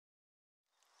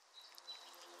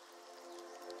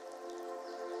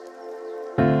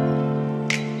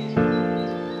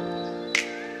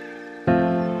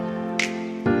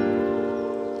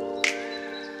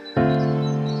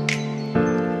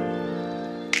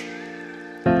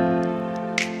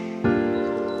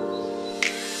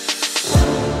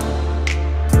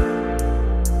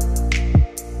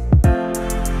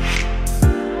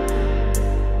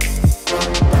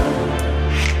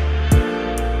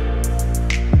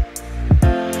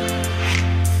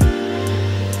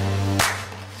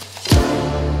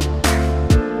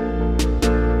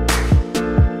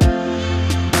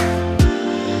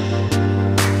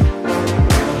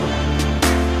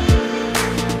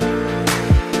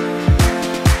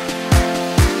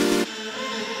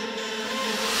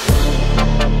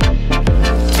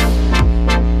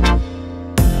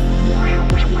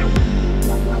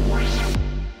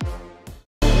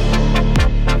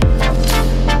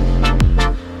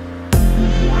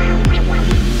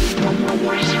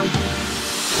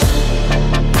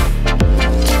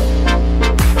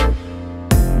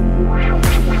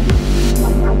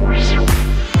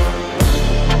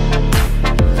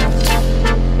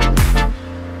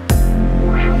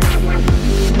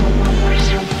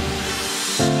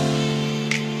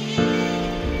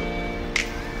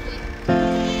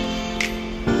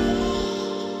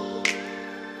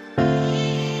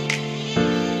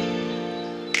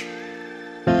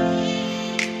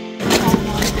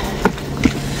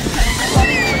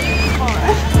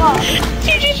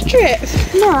strip?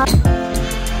 No.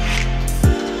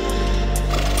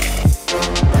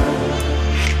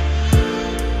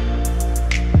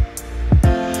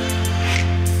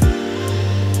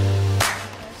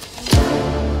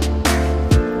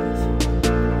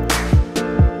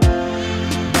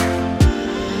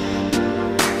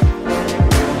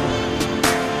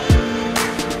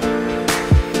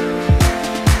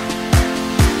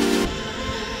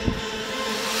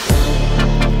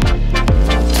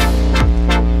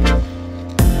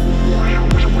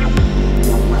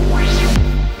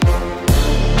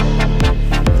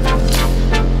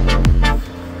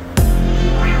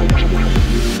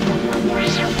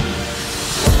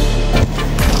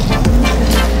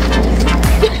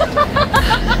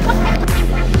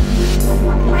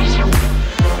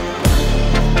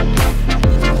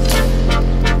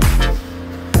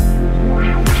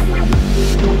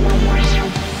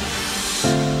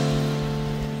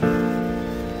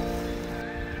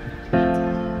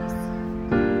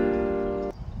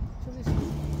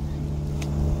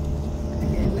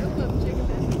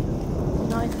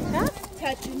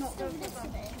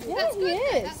 Yeah, he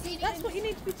is. That's what you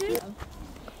need to be doing.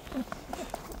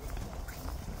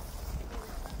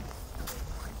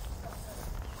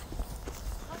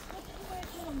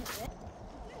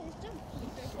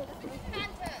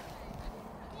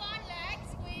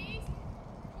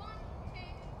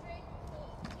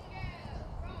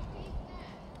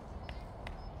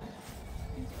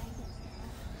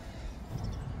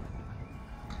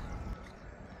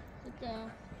 Good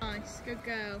girl. Nice, good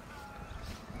girl.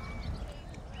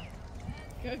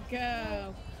 Good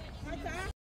girl.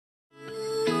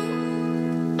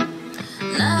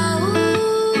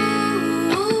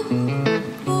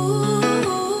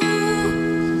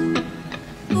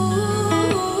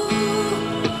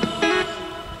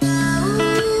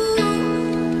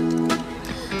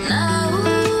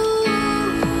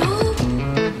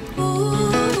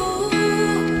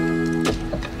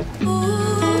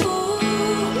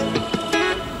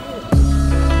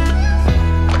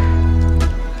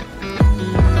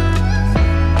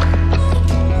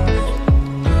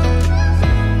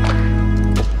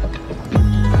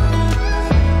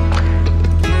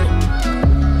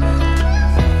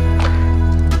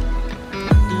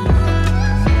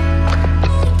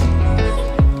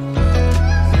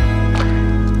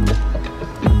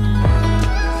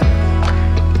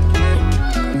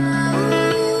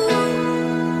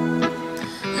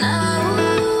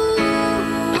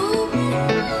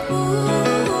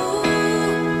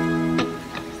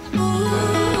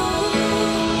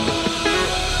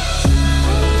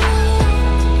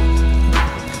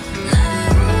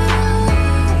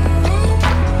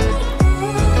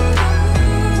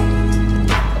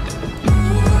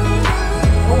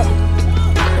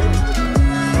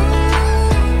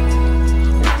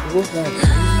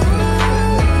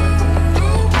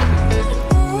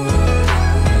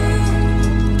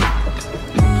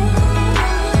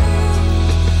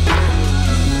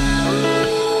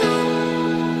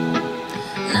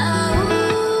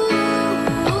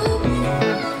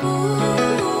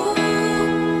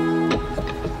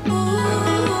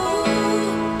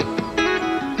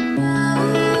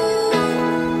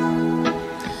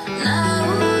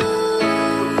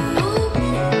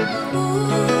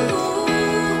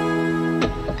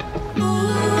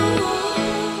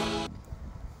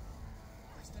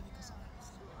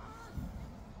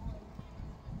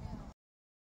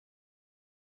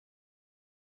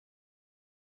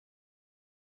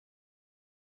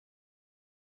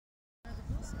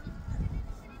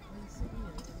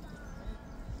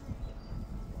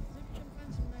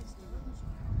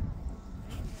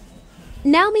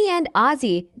 Naomi and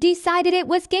Ozzy decided it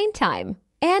was game time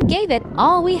and gave it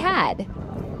all we had.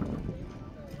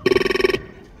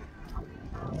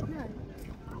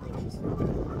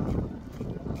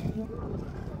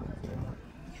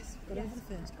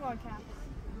 Go on, Cass.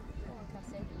 Go on,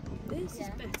 Cassie. This is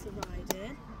better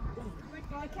riding. Go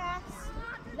on, Cass.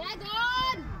 Leg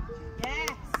on! Yes.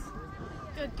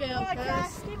 Good girl, go on,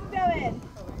 Cass. Keep going.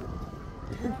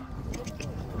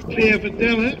 Clear for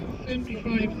Della,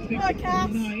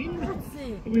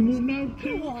 75.69. We move now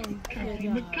to Cassie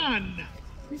McCann.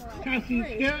 Cassie's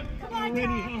here,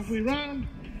 already halfway round,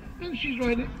 and she's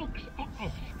riding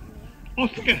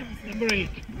Oscar, number 8.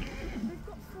 We've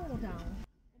got 4 down.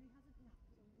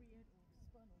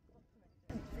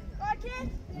 Go on, kid.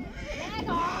 Leg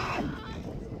on!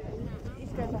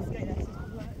 He's going past gate there.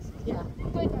 Yeah.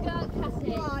 Good girl,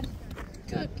 Cassie. Come on.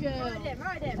 Good girl. Ride him,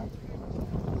 ride him.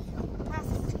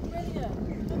 Brilliant.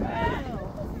 Good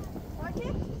girl. Like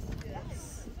it?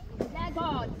 Yes. Leg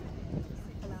on.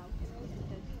 Allowed.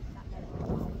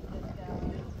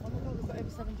 We've got over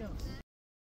 7 jumps.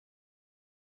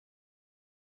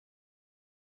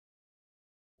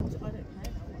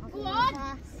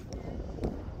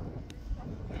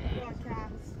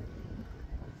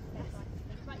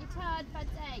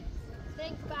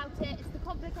 think about it. It's the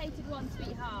complicated one,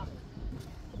 sweetheart.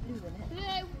 Blue, isn't it?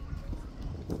 Blue.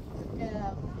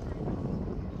 Yeah.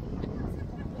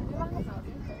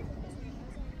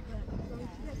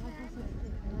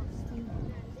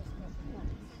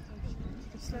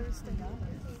 Slowest thing up.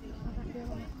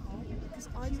 Because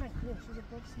I drank this, was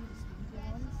above some of the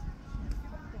speedier ones.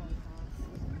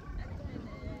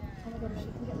 Oh my god, if she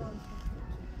can get around.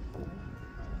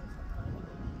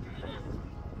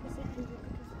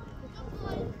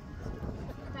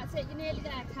 That's it, you're nearly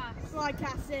there, Cass. Right,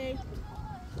 Cassie.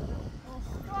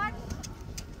 Go on.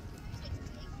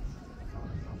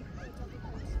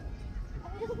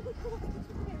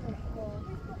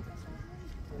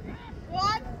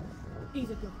 What? He's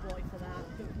a good boy for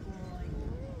that. Good boy.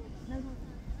 No.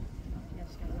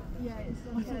 Yeah, It's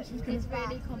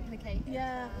really complicated.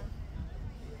 Yeah.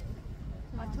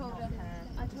 I told her to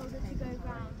go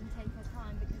round and take her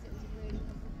time because it was really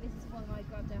complicated. This is when I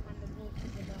grabbed her hand and walked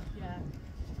with her. Yeah.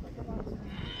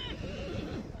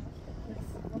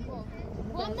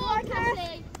 One more,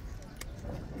 Cassie.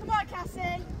 Come on,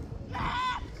 Cassie.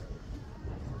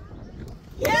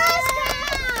 Yes,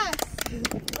 Cass!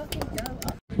 Fucking go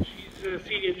up. She's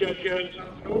senior judge here in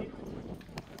South.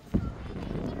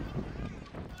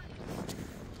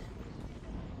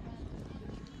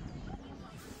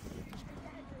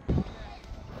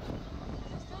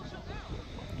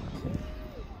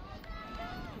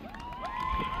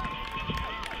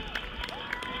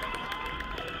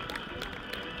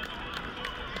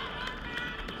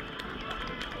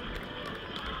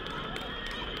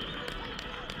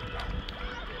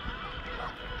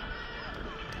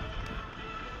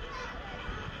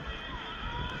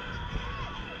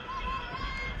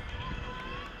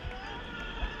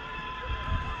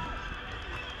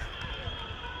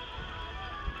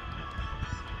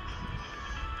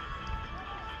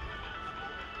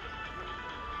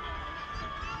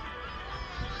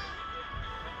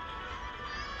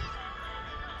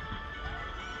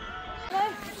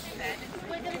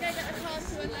 We're going to go get a car to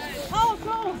unload. Oh,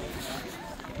 cool.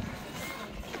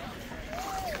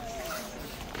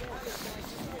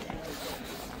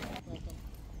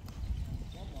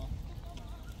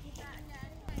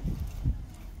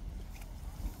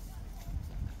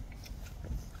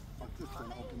 I've just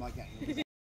gone off my game.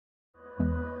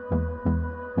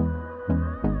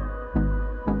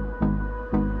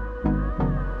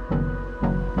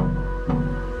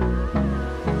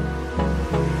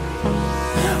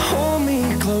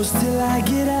 Close till I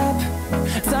get up.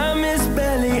 Time is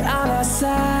barely on our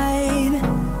side.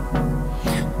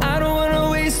 I don't wanna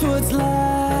waste what's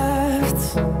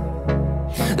left.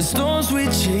 The storms we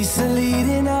chase are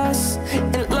leading us,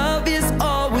 and love is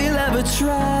all we'll ever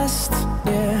trust.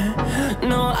 Yeah,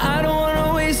 no, I don't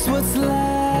wanna waste what's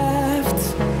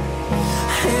left.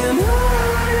 And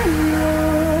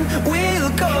on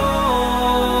we'll go,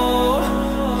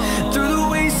 through the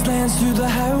wastelands, through the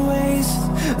highways,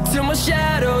 till my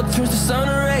shadow turns to sun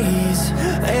rays.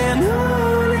 And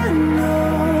on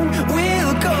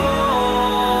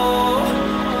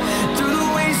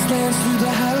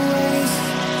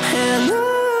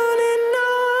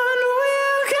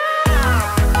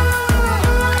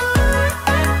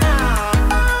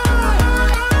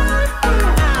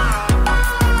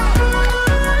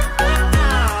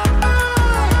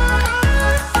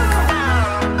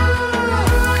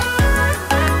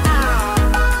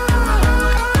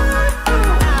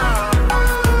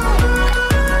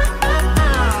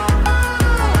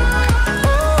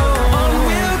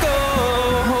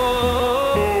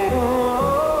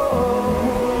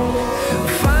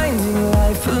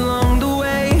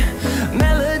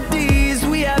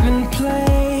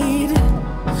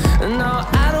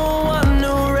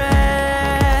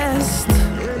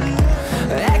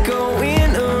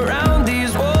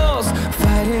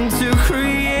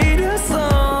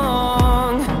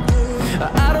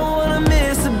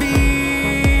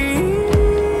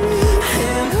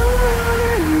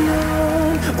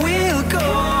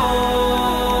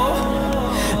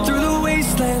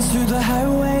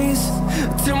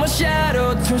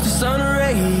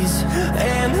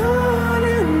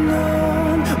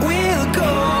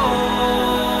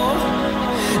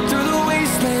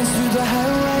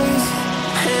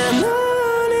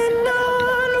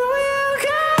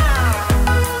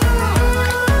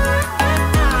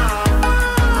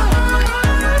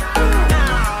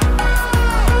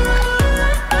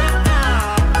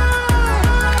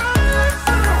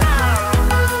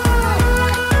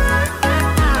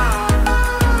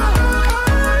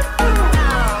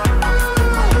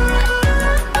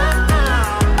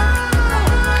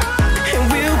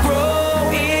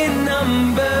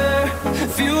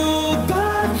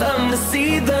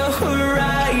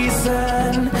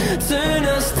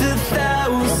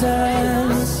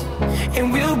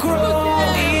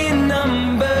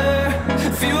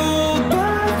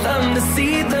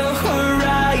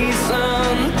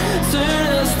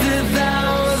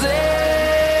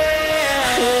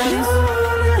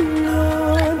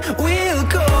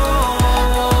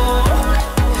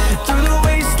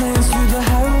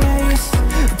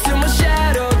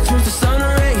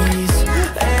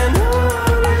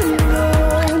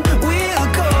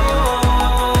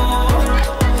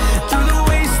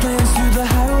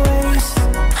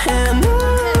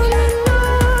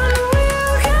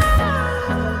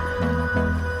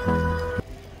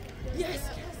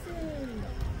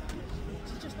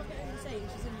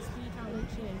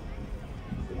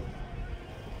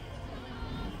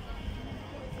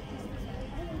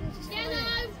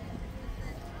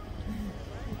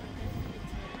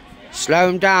Slow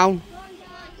him down.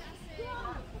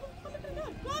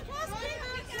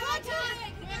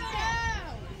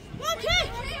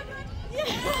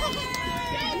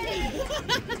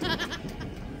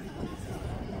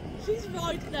 She's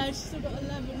riding there, she's still got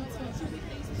 11 or 12.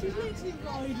 She's literally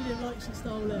riding him like she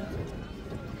stole it.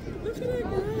 Look at her go.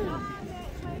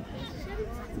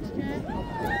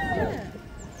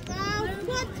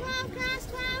 12, 12, Cass,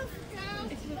 12.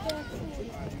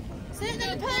 Sit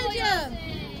at the podium.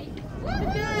 Good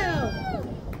girl.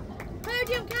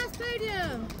 Podium, Cass,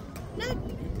 podium. No,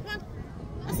 come on.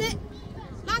 That's it.